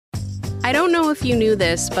I don't know if you knew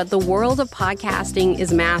this, but the world of podcasting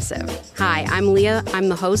is massive. Hi, I'm Leah. I'm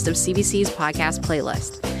the host of CBC's podcast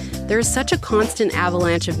playlist. There is such a constant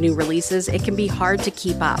avalanche of new releases, it can be hard to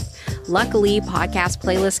keep up. Luckily, Podcast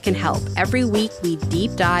Playlist can help. Every week, we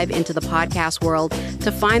deep dive into the podcast world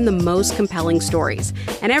to find the most compelling stories.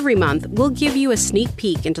 And every month, we'll give you a sneak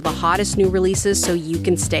peek into the hottest new releases so you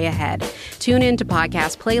can stay ahead. Tune in to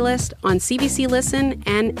Podcast Playlist on CBC Listen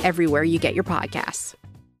and everywhere you get your podcasts.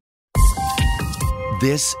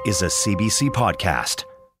 This is a CBC podcast.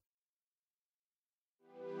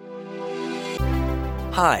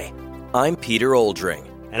 Hi, I'm Peter Oldring.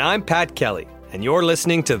 And I'm Pat Kelly, and you're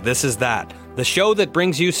listening to This Is That, the show that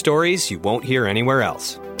brings you stories you won't hear anywhere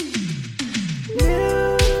else.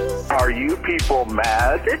 Are you people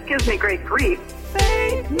mad? This gives me great grief.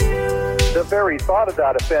 Fake news. The very thought of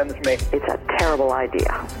that offends me. It's a terrible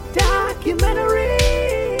idea. Documentary.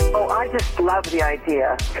 Oh, I just love the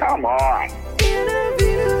idea. Come on.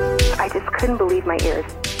 Interview. I just couldn't believe my ears.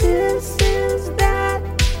 This is that.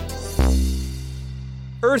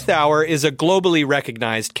 Earth Hour is a globally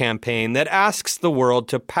recognized campaign that asks the world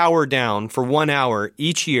to power down for 1 hour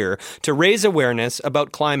each year to raise awareness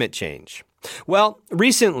about climate change. Well,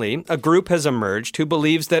 recently, a group has emerged who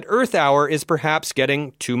believes that Earth Hour is perhaps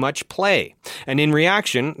getting too much play. And in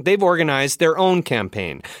reaction, they've organized their own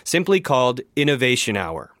campaign, simply called Innovation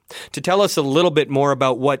Hour. To tell us a little bit more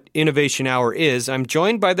about what Innovation Hour is, I'm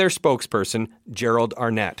joined by their spokesperson, Gerald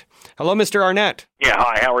Arnett. Hello, Mr. Arnett. Yeah,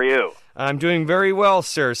 hi, how are you? I'm doing very well,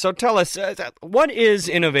 sir. So tell us, what is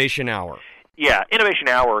Innovation Hour? Yeah, Innovation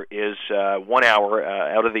Hour is 1 hour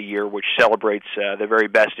out of the year which celebrates the very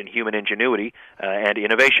best in human ingenuity and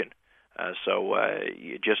innovation. So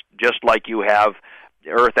just like you have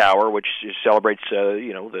Earth Hour, which celebrates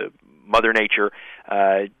the Mother Nature,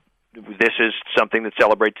 this is something that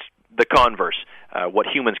celebrates the converse, what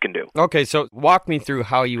humans can do. Okay, so walk me through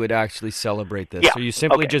how you would actually celebrate this. Yeah, so you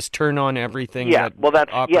simply just turn on everything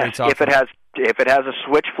operates off If it has a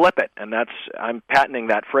switch, flip it, and I'm patenting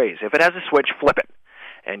that phrase. If it has a switch, flip it,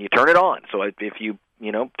 and you turn it on. So if you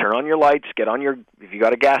turn on your lights, if you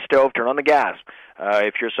got a gas stove, turn on the gas.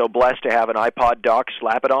 If you're so blessed to have an iPod dock,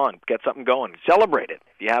 slap it on, get something going, celebrate it.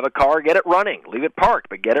 If you have a car, get it running, leave it parked,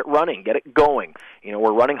 but get it running, get it going.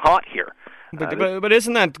 We're running hot here. But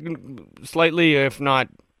isn't that slightly, if not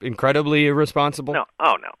incredibly irresponsible? No.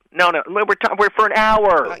 We're for an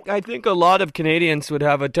hour. I think a lot of Canadians would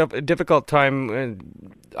have a difficult time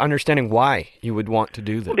understanding why you would want to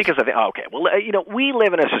do this. Well, because we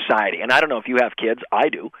live in a society, and I don't know if you have kids. I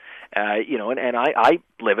do. And I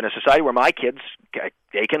live in a society where my kids,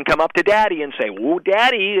 they can come up to Daddy and say, "Whoa,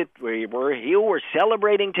 Daddy, we're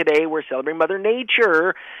celebrating today. We're celebrating Mother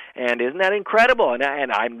Nature, and isn't that incredible?"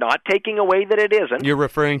 And I'm not taking away that it isn't. You're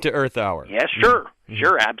referring to Earth Hour. Yes, sure,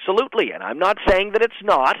 sure, absolutely. And I'm not saying that it's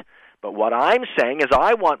not. But what I'm saying is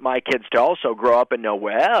I want my kids to also grow up and know,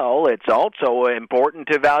 well, it's also important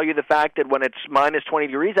to value the fact that when it's minus 20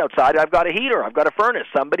 degrees outside, I've got a heater, I've got a furnace,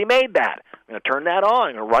 somebody made that. I'm going to turn that on,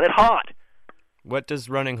 I'm going to run it hot. What does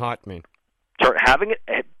running hot mean?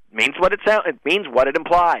 It means what it means what it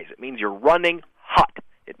implies. It means you're running hot.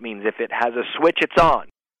 It means if it has a switch, it's on.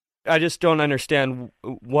 I just don't understand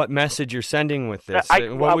what message you're sending with this.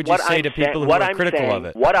 What would you say to people who are critical of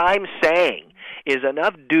it? What I'm saying is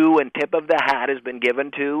enough due and tip of the hat has been given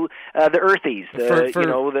to the earthies,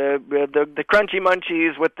 the crunchy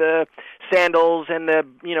munchies with the sandals and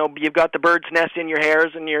you've got the bird's nest in your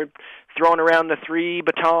hairs and you're throwing around the 3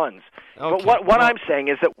 batons. Okay. But what I'm saying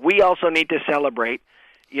is that we also need to celebrate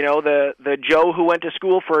the Joe who went to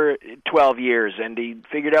school for 12 years and he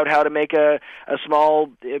figured out how to make a small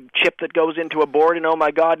chip that goes into a board and, oh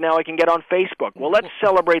my God, now I can get on Facebook. Well, let's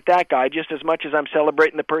celebrate that guy just as much as I'm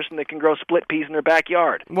celebrating the person that can grow split peas in their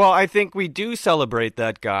backyard. Well, I think we do celebrate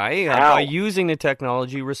that guy by using the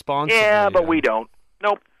technology responsibly. Yeah, but we don't.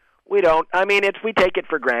 Nope, we don't. I mean, we take it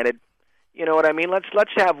for granted. You know what I mean? Let's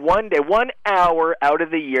have 1 day, 1 hour out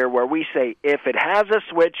of the year where we say, if it has a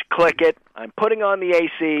switch, click it. I'm putting on the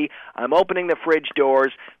AC. I'm opening the fridge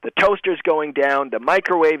doors. The toaster's going down. The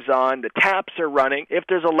microwave's on. The taps are running. If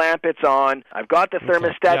there's a lamp, it's on. I've got the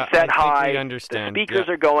thermostat set high. The speakers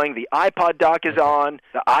are going. The iPod dock is on.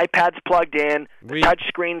 The iPad's plugged in. The touch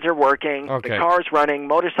screens are working. The car's running.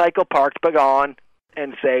 Motorcycle parked but on.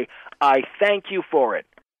 And say, I thank you for it.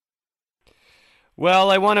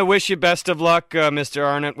 Well, I want to wish you best of luck, Mr.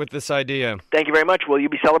 Arnott, with this idea. Thank you very much. Will you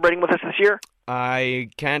be celebrating with us this year? I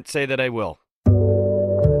can't say that I will.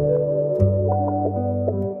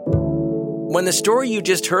 When the story you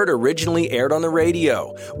just heard originally aired on the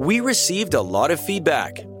radio, we received a lot of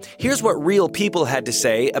feedback. Here's what real people had to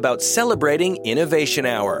say about celebrating Innovation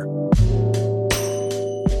Hour.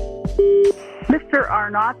 Mr.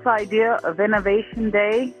 Arnott's idea of Innovation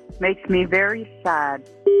Day makes me very sad.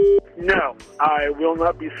 No, I will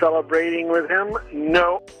not be celebrating with him.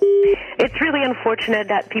 No. It's really unfortunate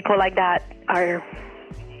that people like that are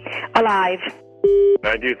alive.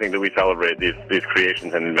 I do think that we celebrate these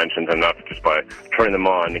creations and inventions enough just by turning them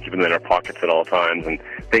on and keeping them in our pockets at all times and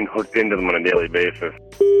being hooked into them on a daily basis.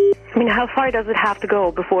 I mean, how far does it have to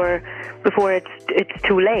go before it's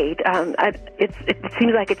too late? It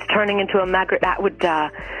seems like it's turning into a Margaret Atwood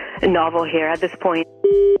novel here at this point.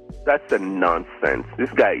 That's a nonsense. This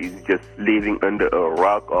guy is just living under a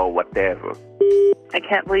rock or whatever. I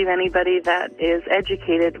can't believe anybody that is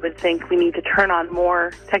educated would think we need to turn on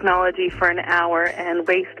more technology for an hour and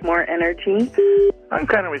waste more energy. I'm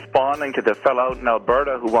kind of responding to the fellow out in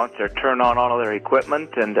Alberta who wants to turn on all of their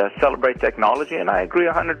equipment and celebrate technology, and I agree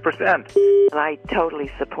 100%. I totally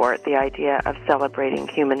support the idea of celebrating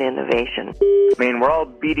human innovation. I mean, we're all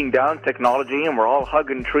beating down technology and we're all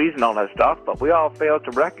hugging trees and all that stuff, but we all fail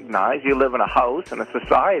to recognize you live in a house and a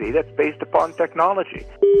society that's based upon technology.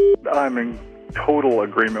 I'm in total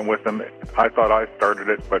agreement with them. I thought I started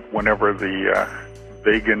it, but whenever the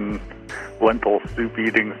vegan, lentil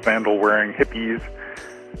soup-eating, sandal-wearing hippies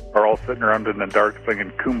are all sitting around in the dark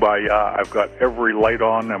singing Kumbaya, I've got every light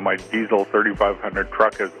on and my diesel 3500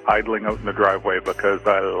 truck is idling out in the driveway because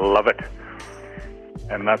I love it.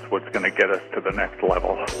 And that's what's going to get us to the next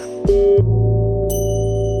level.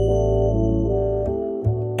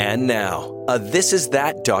 And now, a This Is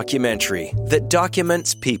That documentary that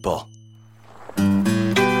documents people.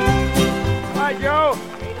 Hi, Joe.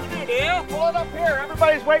 Hey, dear. Pull it up here.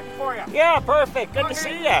 Everybody's waiting for you. Yeah, perfect. Good to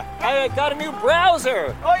see you. I got a new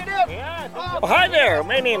browser. Oh, you did? Yeah. Well, hi there.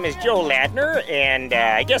 My name is Joe Ladner, and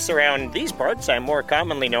I guess around these parts, I'm more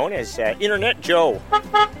commonly known as Internet Joe.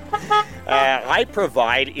 I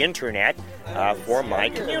provide internet for my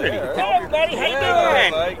community. Hey, everybody. How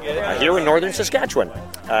you doing? Here in northern Saskatchewan.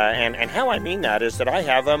 And how I mean that is that I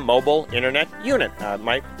have a mobile internet unit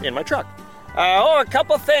in my truck. A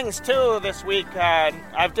couple things, too, this week.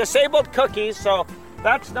 I've disabled cookies, so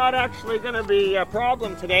that's not actually going to be a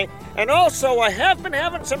problem today. And also, I have been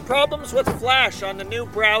having some problems with Flash on the new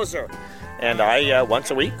browser. And I,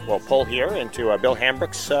 once a week, will pull here into Bill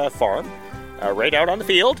Hambrook's farm, right out on the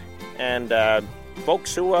field. And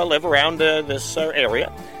folks who live around this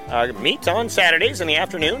area meet on Saturdays in the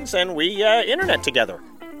afternoons, and we internet together.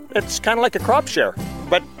 It's kind of like a crop share,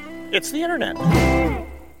 but it's the internet.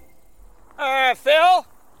 Phil,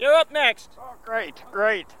 you're up next. Oh, great.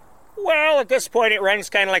 Well, at this point, it runs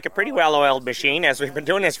kind of like a pretty well-oiled machine, as we've been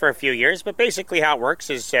doing this for a few years. But basically how it works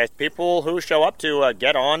is people who show up to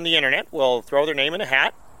get on the internet will throw their name in a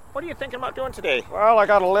hat. What are you thinking about doing today? Well, I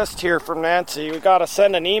got a list here from Nancy. We got to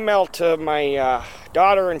send an email to my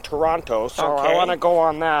daughter in Toronto, so okay. I want to go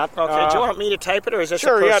on that. Okay, do you want me to type it, or is this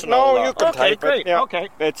sure, a personal? Sure, no, you can okay, type great. it. Yeah. Okay,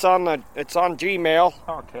 it's on Gmail.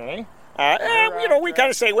 Okay. We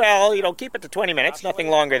kind of say, keep it to 20 minutes, nothing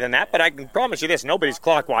longer than that, but I can promise you this, nobody's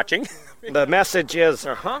clock watching. The message is,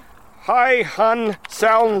 Hi, hun,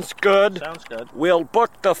 sounds good. Sounds good. We'll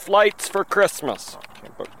book the flights for Christmas. Okay,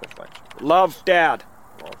 book the flights. Love, Dad.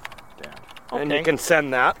 Okay. And you can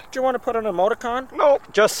send that. Do you want to put an emoticon? No,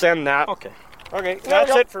 just send that. Okay,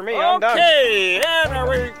 that's it for me. I'm done. Okay, and are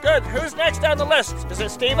we good? Who's next on the list? Is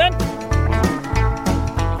it Steven?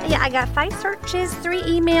 Yeah, I got 5 searches, 3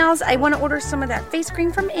 emails. I want to order some of that face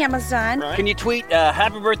cream from Amazon. Right. Can you tweet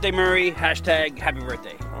Happy Birthday Murray, hashtag Happy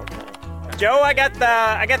Birthday. Okay. Joe, I got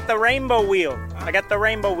the rainbow wheel.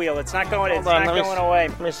 It's not going going away.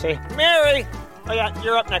 Let me see. Mary! Oh yeah,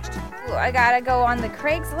 you're up next. Ooh, I gotta go on the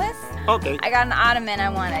Craigslist. Okay. I got an ottoman I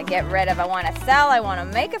want to get rid of. I want to sell. I want to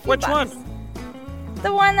make a few Which bucks. one?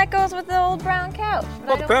 The one that goes with the old brown couch.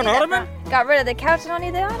 Oh, the brown ottoman? Got rid of the couch. I don't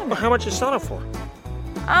need the ottoman. Well, how much you selling for?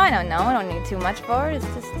 Oh, I don't know. I don't need too much for it. It's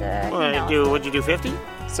just, What'd you do, 50?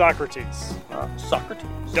 Socrates. Socrates.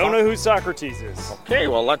 Don't know who Socrates is. Okay,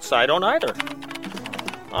 well, I don't either.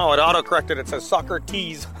 Oh, it auto-corrected. It says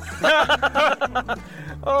Socrates.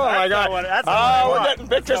 Oh, my God. We're getting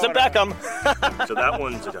pictures of Beckham. So that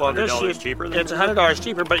one's $100 cheaper than it's $100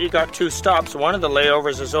 cheaper, but you got 2 stops. One of the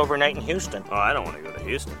layovers is overnight in Houston. Oh, I don't want to go to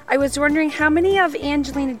Houston. I was wondering how many of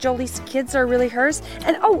Angelina Jolie's kids are really hers.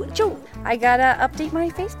 And, Joe, I gotta update my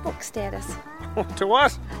Facebook status. To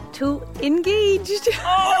what? To engaged.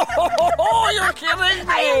 Oh, you're kidding me.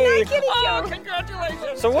 I am not kidding, Joe. Joe.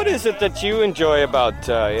 Congratulations. So what is it that you enjoy about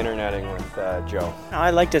interneting with Joe?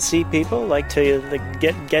 I like to see people, like to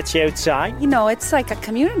get you outside. You know, it's like a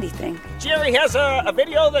community thing. Jerry has a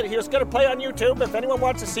video that he was going to play on YouTube. If anyone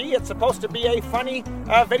wants to see, it's supposed to be a funny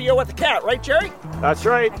video with a cat. Right, Jerry? That's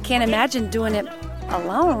right. I can't imagine doing it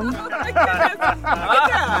Alone?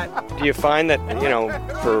 Do you find that,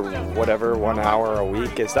 for whatever, 1 hour a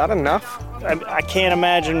week, is that enough? I can't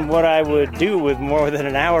imagine what I would do with more than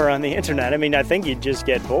an hour on the internet. I mean, I think you'd just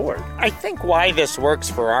get bored. I think why this works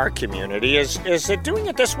for our community is that doing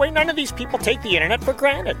it this way, none of these people take the internet for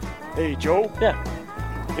granted. Hey, Joe? Yeah?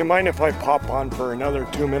 You mind if I pop on for another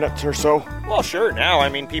 2 minutes or so? Well, sure, now. I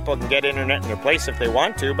mean, people can get internet in their place if they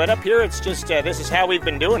want to, but up here it's just, this is how we've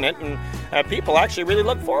been doing it, and people actually really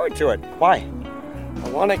look forward to it. Why? I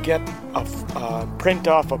want to get a print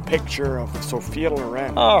off a picture of Sophia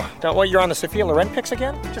Loren. Oh, you're on the Sophia Loren pics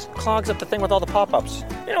again? Just clogs up the thing with all the pop-ups.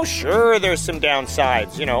 Sure, there's some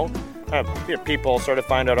downsides, people sort of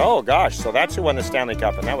find out, oh gosh, so that's who won the Stanley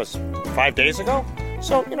Cup, and that was 5 days ago?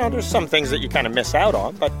 So, there's some things that you kind of miss out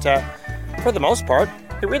on, but for the most part,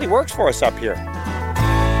 it really works for us up here.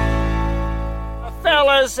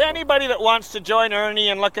 Fellas, anybody that wants to join Ernie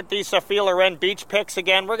and look at these Sophia Loren beach pics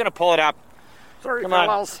again, we're going to pull it up. Sorry, Come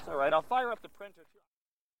fellas. on. All right, I'll fire up the printer.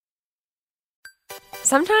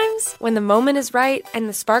 Sometimes, when the moment is right and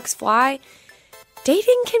the sparks fly,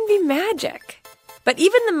 dating can be magic. But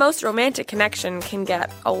even the most romantic connection can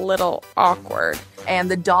get a little awkward.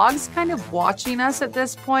 And the dog's kind of watching us at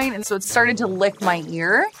this point, and so it started to lick my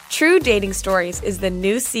ear. True Dating Stories is the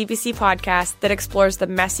new CBC podcast that explores the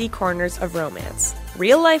messy corners of romance.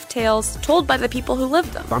 Real-life tales told by the people who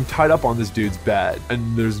lived them. I'm tied up on this dude's bed,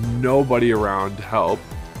 and there's nobody around to help.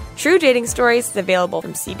 True Dating Stories is available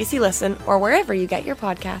from CBC Listen or wherever you get your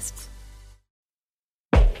podcasts.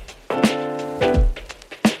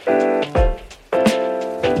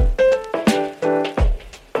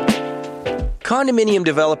 Condominium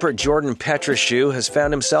developer Jordan Petroshew has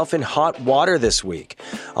found himself in hot water this week.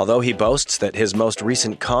 Although he boasts that his most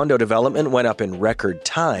recent condo development went up in record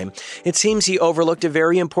time, it seems he overlooked a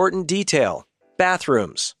very important detail: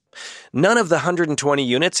 bathrooms. None of the 120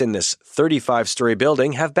 units in this 35-story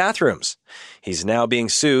building have bathrooms. He's now being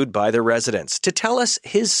sued by the residents. To tell us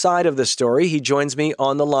his side of the story, he joins me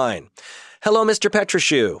on the line. Hello, Mr.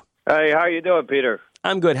 Petroshew. Hey, how you doing, Peter?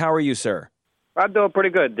 I'm good. How are you, sir? I'm doing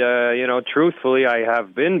pretty good. Truthfully, I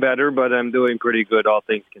have been better, but I'm doing pretty good, all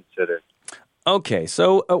things considered. Okay,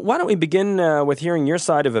 so why don't we begin with hearing your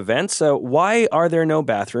side of events? Why are there no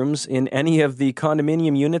bathrooms in any of the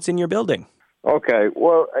condominium units in your building? Okay,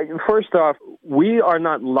 well, first off, we are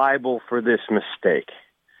not liable for this mistake.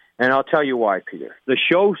 And I'll tell you why, Peter. The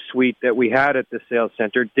show suite that we had at the sales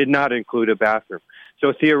center did not include a bathroom.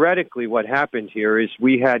 So theoretically, what happened here is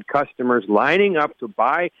we had customers lining up to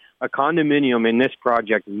buy a condominium in this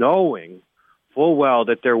project knowing full well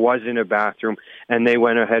that there wasn't a bathroom, and they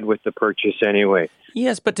went ahead with the purchase anyway.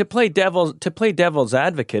 Yes, but to play devil's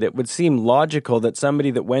advocate, it would seem logical that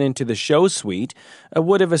somebody that went into the show suite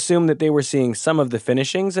would have assumed that they were seeing some of the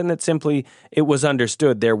finishings and that simply it was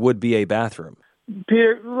understood there would be a bathroom.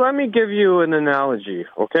 Peter, let me give you an analogy,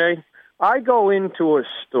 okay? I go into a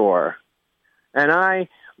store and I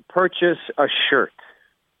purchase a shirt.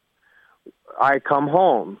 I come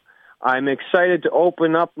home. I'm excited to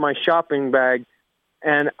open up my shopping bag,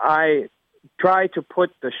 and I try to put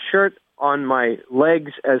the shirt on my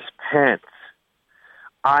legs as pants.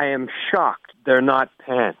 I am shocked they're not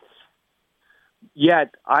pants.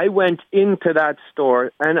 Yet, I went into that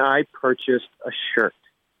store and I purchased a shirt.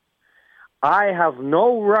 I have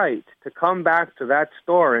no right to come back to that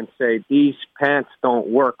store and say, these pants don't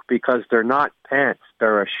work because they're not pants,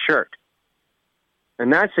 they're a shirt.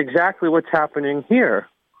 And that's exactly what's happening here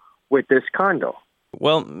with this condo.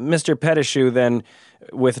 Well, Mr. Petroshew, then,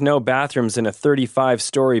 with no bathrooms in a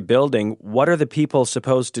 35-story building, what are the people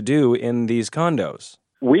supposed to do in these condos?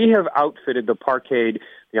 We have outfitted the parkade,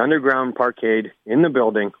 the underground parkade in the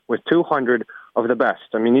building with 200 of the best.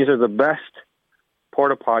 I mean, these are the best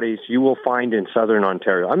porta potties you will find in southern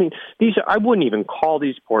Ontario. I mean, I wouldn't even call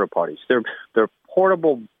these porta potties. They're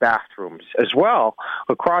portable bathrooms. As well,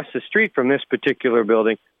 across the street from this particular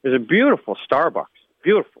building, there's a beautiful Starbucks.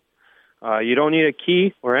 Beautiful. You don't need a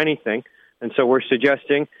key or anything. And so we're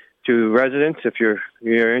suggesting to residents, if you're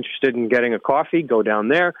interested in getting a coffee, go down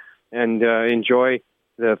there and enjoy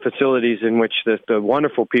the facilities in which the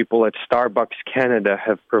wonderful people at Starbucks Canada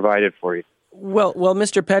have provided for you. Well,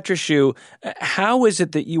 Mr. Petroshew, how is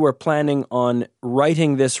it that you are planning on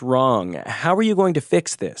righting this wrong? How are you going to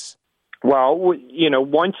fix this? Well,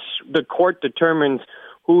 once the court determines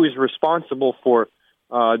who is responsible for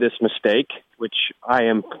this mistake, which I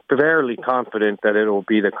am fairly confident that it will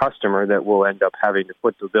be the customer that will end up having to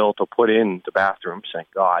put the bill to put in the bathroom, thank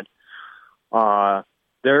God,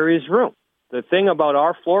 there is room. The thing about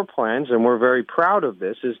our floor plans, and we're very proud of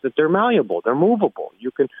this, is that they're malleable, they're movable.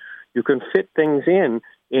 You can fit things in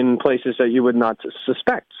in places that you would not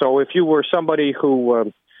suspect. So if you were somebody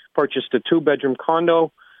who purchased a 2-bedroom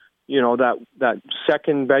condo, that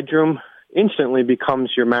second bedroom instantly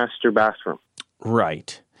becomes your master bathroom.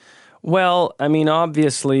 Right. Well, I mean,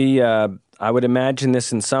 obviously, I would imagine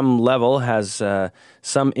this in some level has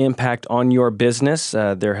some impact on your business.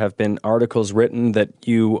 There have been articles written that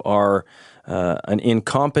you are an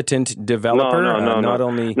incompetent developer.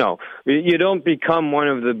 No. You don't become one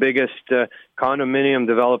of the biggest condominium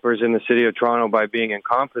developers in the city of Toronto by being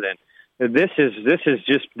incompetent. This is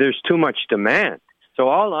just, there's too much demand. So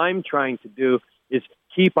all I'm trying to do is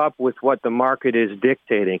keep up with what the market is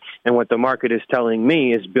dictating. And what the market is telling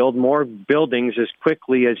me is build more buildings as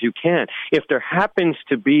quickly as you can. If there happens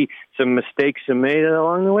to be some mistakes made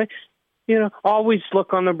along the way, always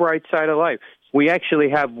look on the bright side of life. We actually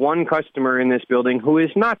have one customer in this building who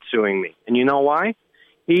is not suing me. And you know why?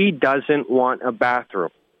 He doesn't want a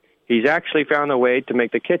bathroom. He's actually found a way to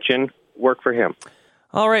make the kitchen work for him.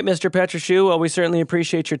 All right, Mr. Petroshew, well, we certainly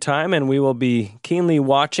appreciate your time, and we will be keenly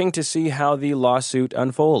watching to see how the lawsuit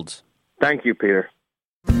unfolds. Thank you, Peter.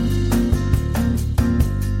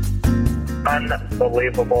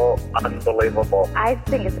 Unbelievable. I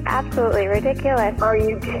think it's absolutely ridiculous. Are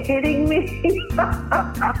you kidding me?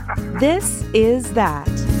 This is That.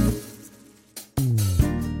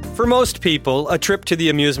 For most people, a trip to the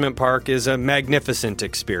amusement park is a magnificent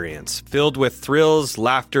experience, filled with thrills,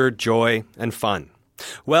 laughter, joy, and fun.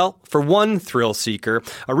 Well, for one thrill seeker,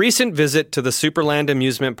 a recent visit to the Superland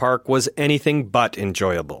amusement park was anything but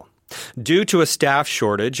enjoyable. Due to a staff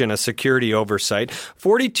shortage and a security oversight,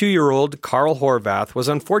 42-year-old Carl Horvath was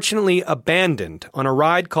unfortunately abandoned on a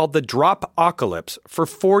ride called the Drop-ocalypse for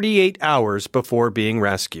 48 hours before being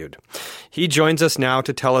rescued. He joins us now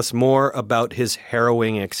to tell us more about his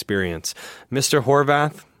harrowing experience. Mr.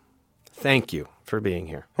 Horvath, thank you for being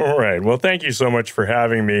here. All right. Well, thank you so much for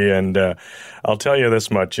having me, and I'll tell you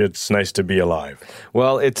this much: it's nice to be alive.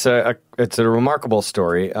 Well, it's a remarkable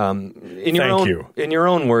story. In your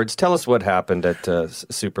own words, tell us what happened at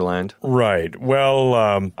Superland. Right. Well,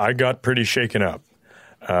 I got pretty shaken up,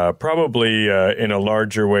 probably in a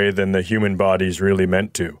larger way than the human body's really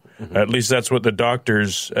meant to. Mm-hmm. At least that's what the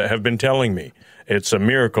doctors have been telling me. It's a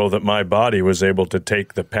miracle that my body was able to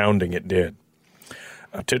take the pounding it did.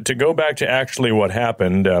 To go back to actually what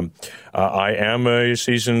happened, I am a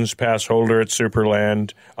season's pass holder at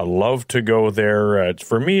Superland. I love to go there.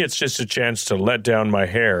 For me, it's just a chance to let down my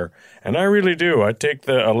hair, and I really do. I take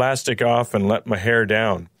the elastic off and let my hair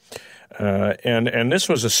down. And this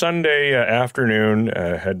was a Sunday afternoon.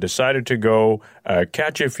 Had decided to go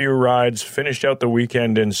catch a few rides, finished out the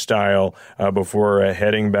weekend in style before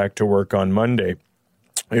heading back to work on Monday.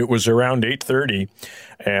 It was around 8:30,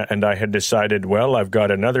 and I had decided, well, I've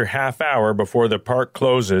got another half hour before the park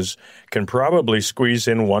closes, can probably squeeze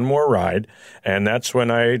in one more ride, and that's when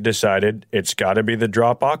I decided it's got to be the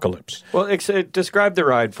Drop-ocalypse. Well, describe the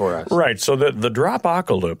ride for us. Right, so the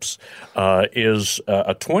Drop-ocalypse is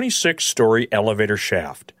a 26-story elevator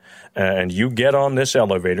shaft. And you get on this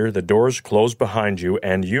elevator, the doors close behind you,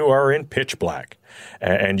 and you are in pitch black.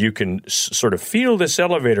 And you can sort of feel this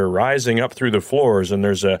elevator rising up through the floors, and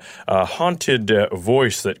there's a haunted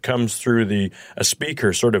voice that comes through a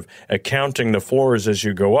speaker, sort of counting the floors as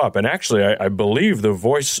you go up. And actually, I believe the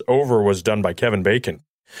voiceover was done by Kevin Bacon.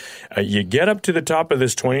 You get up to the top of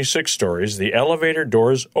this 26 stories, the elevator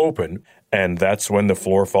doors open, and that's when the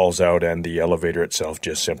floor falls out and the elevator itself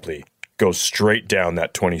just simply goes straight down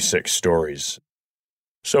that 26 stories.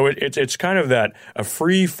 So it's kind of a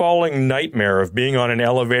free-falling nightmare of being on an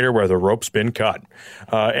elevator where the rope's been cut.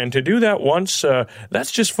 And to do that once,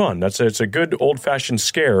 that's just fun. It's a good old-fashioned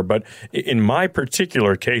scare. But in my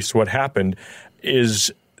particular case, what happened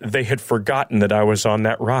is they had forgotten that I was on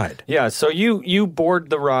that ride. Yeah, so you board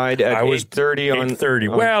the ride at 8:30 on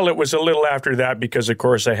 8:30. Well, it was a little after that because, of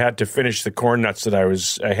course, I had to finish the corn nuts that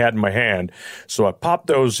I had in my hand. So I popped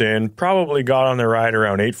those in, probably got on the ride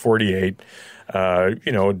around 8:48.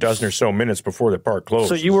 A dozen or so minutes before the park closed.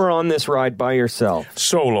 So you were on this ride by yourself?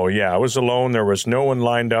 Solo, yeah. I was alone. There was no one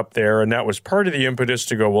lined up there, and that was part of the impetus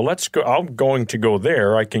to go, well, let's go. I'm going to go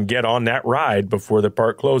there. I can get on that ride before the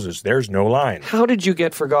park closes. There's no line. How did you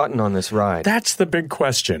get forgotten on this ride? That's the big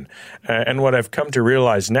question. And what I've come to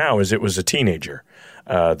realize now is it was a teenager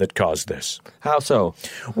that caused this. How so?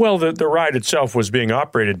 Well, the ride itself was being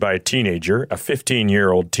operated by a teenager, a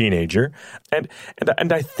 15-year-old teenager, and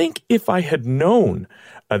I think if I had known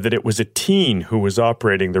that it was a teen who was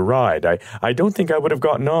operating the ride, I don't think I would have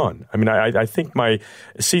gotten on. I mean, I think my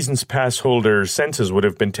season's pass holder senses would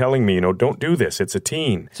have been telling me, don't do this. It's a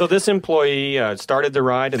teen. So this employee started the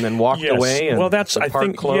ride and then walked away, and the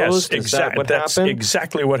park closed? Yes, Is that what that's happened?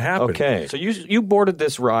 exactly what happened. Okay, so you boarded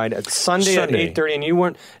this ride at Sunday at 8:30, and you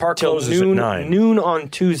weren't park till closes noon, at 9. noon on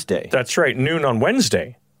Tuesday. That's right, noon on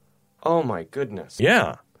Wednesday. Oh my goodness.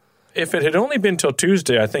 Yeah. If it had only been till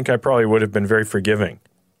Tuesday, I think I probably would have been very forgiving.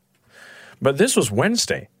 But this was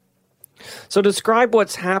Wednesday. So describe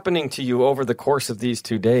what's happening to you over the course of these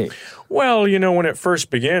 2 days. Well, when it first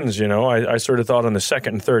begins, I sort of thought on the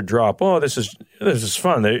second and third drop, oh, this is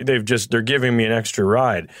fun. They're giving me an extra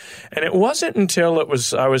ride. And it wasn't until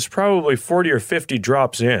I was probably 40 or 50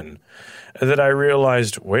 drops in that I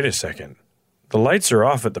realized, wait a second, the lights are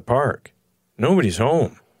off at the park. Nobody's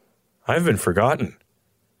home. I've been forgotten.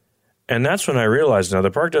 And that's when I realized, now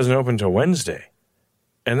the park doesn't open until Wednesday.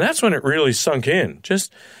 And that's when it really sunk in.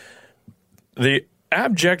 Just the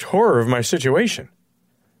abject horror of my situation.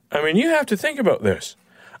 I mean, you have to think about this.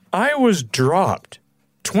 I was dropped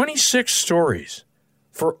 26 stories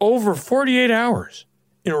for over 48 hours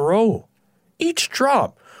in a row. Each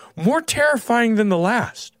drop more terrifying than the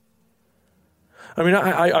last. I mean,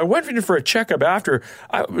 I went in for a checkup after.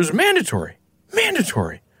 It was mandatory.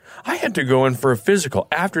 Mandatory. I had to go in for a physical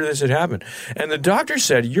after this had happened. And the doctor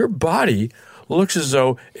said, your body looks as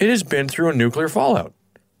though it has been through a nuclear fallout.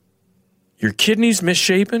 Your kidneys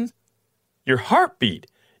misshapen. Your heartbeat.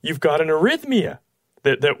 You've got an arrhythmia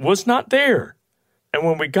that was not there. And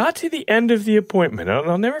when we got to the end of the appointment, and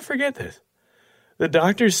I'll never forget this, the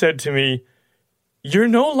doctor said to me, you're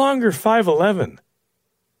no longer 5'11".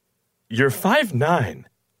 You're 5'9".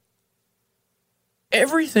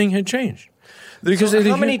 Everything had changed. Because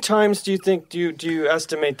how many times do you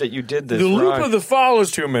estimate that you did this? The loop of the fall is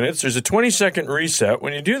 2 minutes. There's a 20-second reset.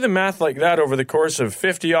 When you do the math like that over the course of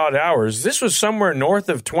 50-odd hours, this was somewhere north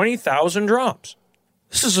of 20,000 drops.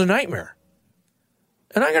 This is a nightmare.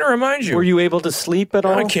 And I got to remind you. Were you able to sleep at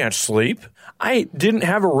all? I can't sleep. I didn't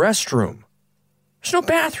have a restroom. There's no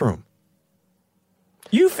bathroom.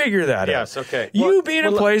 You figure that out. Yes, okay. You be in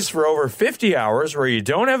a place for over 50 hours where you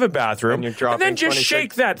don't have a bathroom, and then just 26.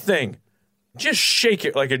 shake that thing. Just shake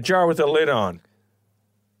it like a jar with a lid on.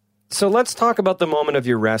 So let's talk about the moment of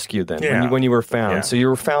your rescue then, when you were found. Yeah. So you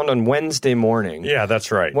were found on Wednesday morning. Yeah,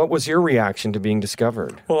 that's right. What was your reaction to being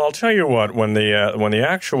discovered? Well, I'll tell you what, when the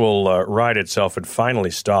actual ride itself had finally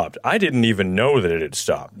stopped, I didn't even know that it had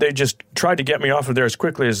stopped. They just tried to get me off of there as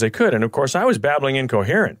quickly as they could. And of course, I was babbling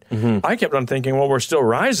incoherent. Mm-hmm. I kept on thinking, well, we're still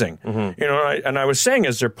rising. Mm-hmm. And I was saying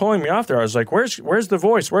as they're pulling me off there, I was like, where's the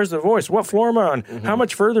voice? Where's the voice? What floor am I on? Mm-hmm. How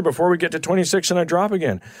much further before we get to 26 and I drop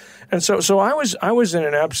again? And so I was in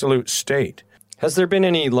an absolute state. Has there been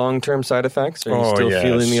any long-term side effects? Are you still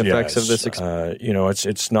feeling the effects of this experience?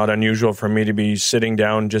 It's not unusual for me to be sitting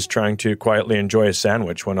down just trying to quietly enjoy a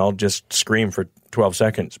sandwich when I'll just scream for 12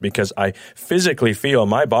 seconds because I physically feel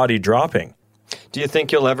my body dropping. Do you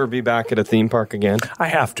think you'll ever be back at a theme park again? I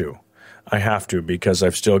have to because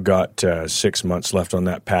I've still got 6 months left on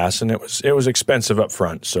that pass, and it was expensive up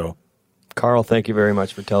front, so... Carl, thank you very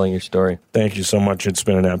much for telling your story. Thank you so much. It's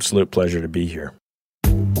been an absolute pleasure to be here.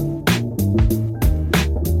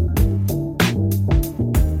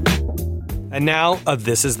 And now, a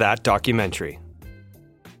This Is That documentary.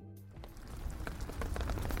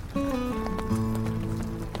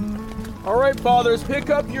 All right, fathers, pick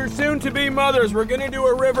up your soon-to-be mothers. We're going to do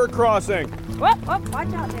a river crossing. Whoop, whoop,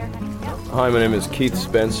 watch out there, honey. Yep. Hi, my name is Keith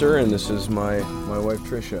Spencer, and this is my wife,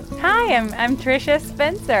 Tricia. Hi, I'm Tricia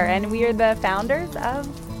Spencer, and we are the founders of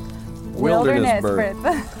Wilderness Birth.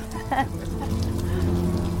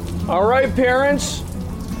 All right, parents.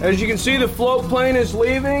 As you can see, the float plane is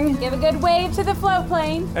leaving. Give a good wave to the float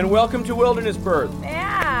plane. And welcome to Wilderness Birth.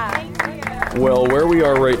 Yeah. Thank you. Well, where we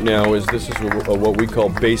are right now is what we call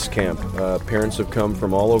base camp. Parents have come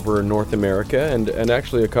from all over North America, and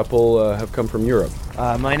actually a couple have come from Europe.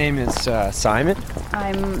 My name is Simon.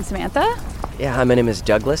 I'm Samantha. Yeah, hi, my name is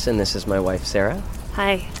Douglas, and this is my wife, Sarah.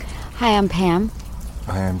 Hi. Hi, I'm Pam.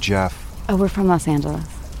 Hi, I'm Jeff. Oh, we're from Los Angeles.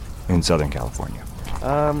 In Southern California.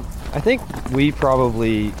 I think we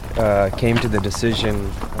probably came to the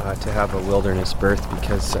decision to have a wilderness birth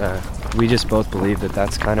because we just both believe that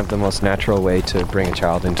that's kind of the most natural way to bring a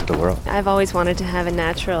child into the world. I've always wanted to have a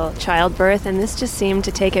natural childbirth, and this just seemed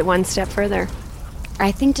to take it one step further.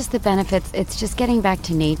 I think just the benefits, it's just getting back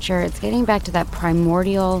to nature. It's getting back to that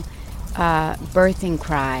primordial birthing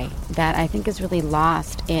cry that I think is really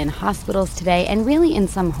lost in hospitals today, and really in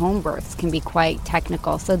some home births can be quite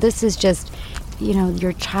technical. So this is just,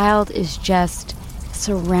 your child is just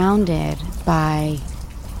surrounded by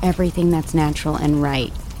everything that's natural and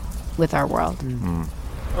right with our world. Mm-hmm.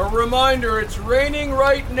 A reminder, it's raining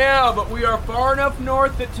right now, but we are far enough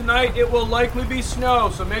north that tonight it will likely be snow,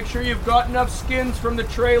 so make sure you've got enough skins from the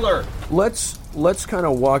trailer. Let's kind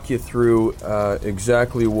of walk you through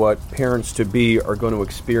exactly what parents-to-be are going to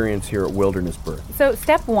experience here at Wilderness Birth. So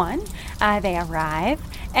step one, they arrive,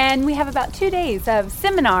 and we have about 2 days of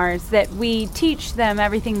seminars that we teach them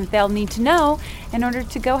everything that they'll need to know in order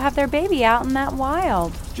to go have their baby out in that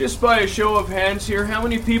wild. Just by a show of hands here, how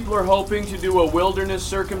many people are hoping to do a wilderness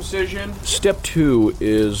circumcision? Step 2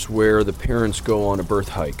 is where the parents go on a birth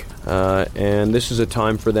hike, and this is a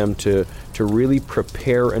time for them to really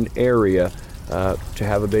prepare an area to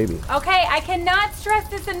have a baby. Okay, I cannot stress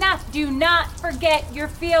this enough. Do not forget your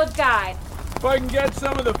field guide. If I can get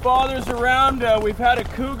some of the fathers around, we've had a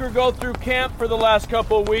cougar go through camp for the last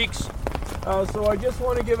couple of weeks. So I just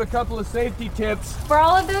want to give a couple of safety tips. For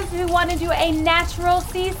all of those who want to do a natural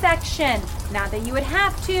C-section, not that you would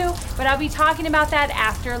have to, but I'll be talking about that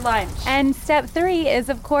after lunch. And step 3 is,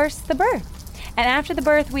 of course, the birth. And after the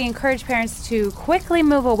birth, we encourage parents to quickly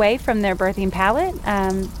move away from their birthing pallet.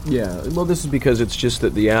 Yeah, well, this is because it's just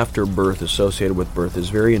that the afterbirth associated with birth is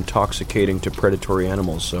very intoxicating to predatory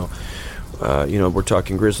animals. So, we're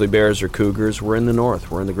talking grizzly bears or cougars. We're in the north.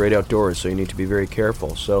 We're in the great outdoors, so you need to be very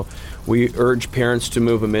careful. So we urge parents to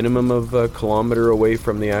move a minimum of a kilometer away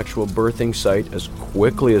from the actual birthing site as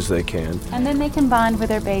quickly as they can. And then they can bond with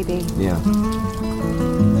their baby. Yeah.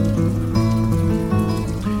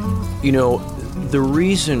 The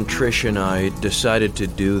reason Trish and I decided to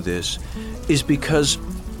do this is because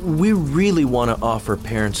we really want to offer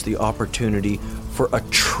parents the opportunity for a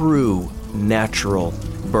true natural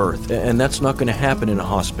birth. And that's not going to happen in a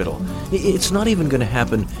hospital. It's not even going to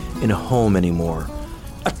happen in a home anymore.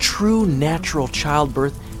 A true natural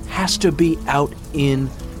childbirth has to be out in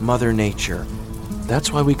Mother Nature.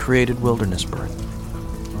 That's why we created Wilderness Birth.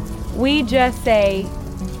 We just say,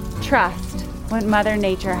 trust what Mother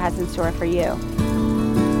Nature has in store for you.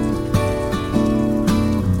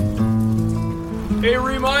 A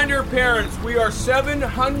reminder, parents, we are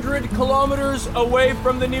 700 kilometers away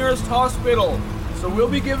from the nearest hospital. So we'll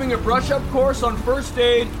be giving a brush-up course on first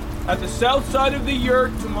aid at the south side of the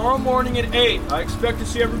yurt tomorrow morning at 8. I expect to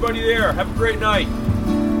see everybody there. Have a great night.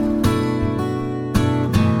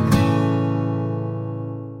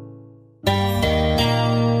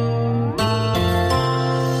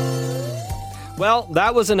 Well,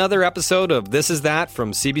 that was another episode of This Is That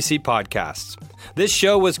from CBC Podcasts. This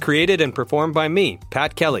show was created and performed by me,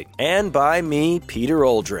 Pat Kelly. And by me, Peter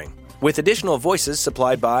Oldring. With additional voices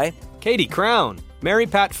supplied by Katie Crown, Mary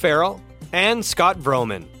Pat Farrell, and Scott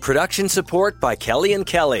Vroman. Production support by Kelly and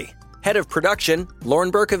Kelly. Head of production,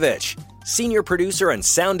 Lauren Berkovich. Senior producer and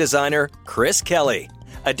sound designer, Chris Kelly.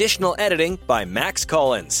 Additional editing by Max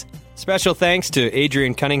Collins. Special thanks to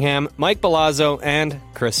Adrian Cunningham, Mike Balazzo, and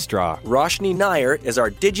Chris Straw. Roshni Nair is our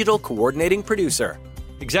digital coordinating producer.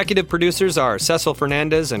 Executive producers are Cecil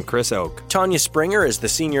Fernandez and Chris Oak. Tanya Springer is the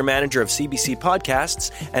senior manager of CBC Podcasts,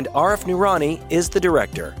 and Arif Noorani is the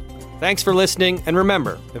director. Thanks for listening, and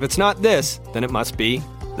remember, if it's not this, then it must be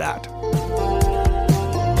that.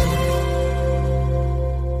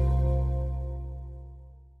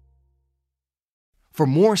 For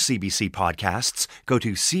more CBC podcasts, go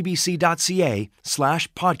to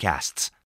cbc.ca/podcasts.